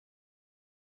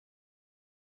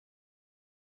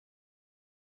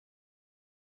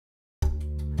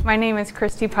My name is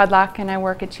Kristie Pudlock and I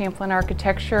work at Champlin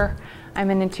Architecture. I'm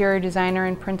an interior designer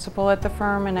and principal at the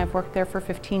firm, and I've worked there for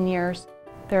 15 years.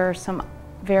 There are some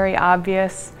very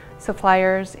obvious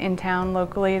suppliers in town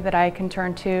locally that I can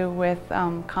turn to with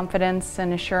confidence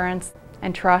and assurance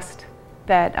and trust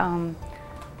that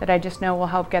I just know will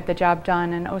help get the job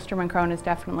done, and Osterman Crone is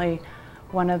definitely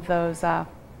one of those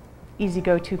easy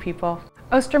go-to people.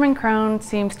 Osterman Crone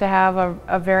seems to have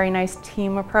a very nice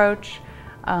team approach.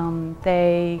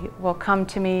 They will come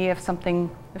to me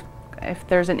if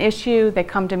there's an issue. They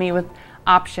come to me with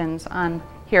options on,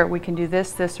 here, we can do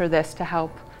this, this, or this to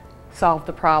help solve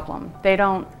the problem. They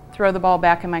don't throw the ball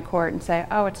back in my court and say,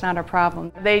 oh, it's not a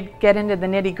problem. They get into the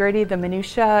nitty-gritty, the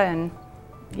minutia, and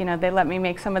they let me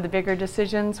make some of the bigger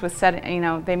decisions with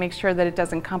they make sure that it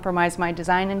doesn't compromise my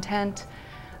design intent.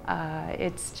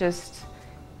 It's just,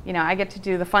 I get to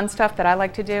do the fun stuff that I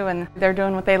like to do, and they're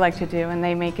doing what they like to do, and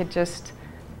they make it just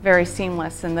very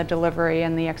seamless in the delivery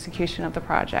and the execution of the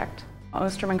project.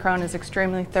 Osterman Crone is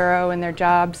extremely thorough in their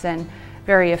jobs and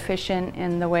very efficient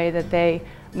in the way that they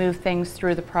move things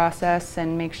through the process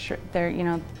and make sure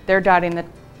they're dotting the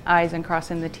I's and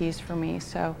crossing the T's for me.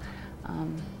 So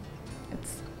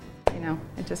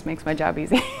it just makes my job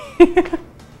easy.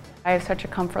 I have such a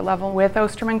comfort level with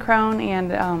Osterman Crone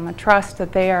and a trust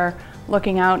that they are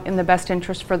looking out in the best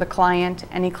interest for the client,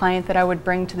 any client that I would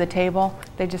bring to the table.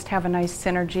 They just have a nice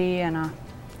synergy and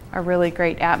a really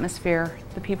great atmosphere.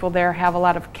 The people there have a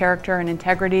lot of character and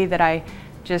integrity that I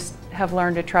just have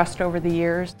learned to trust over the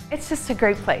years. It's just a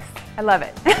great place. I love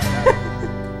it.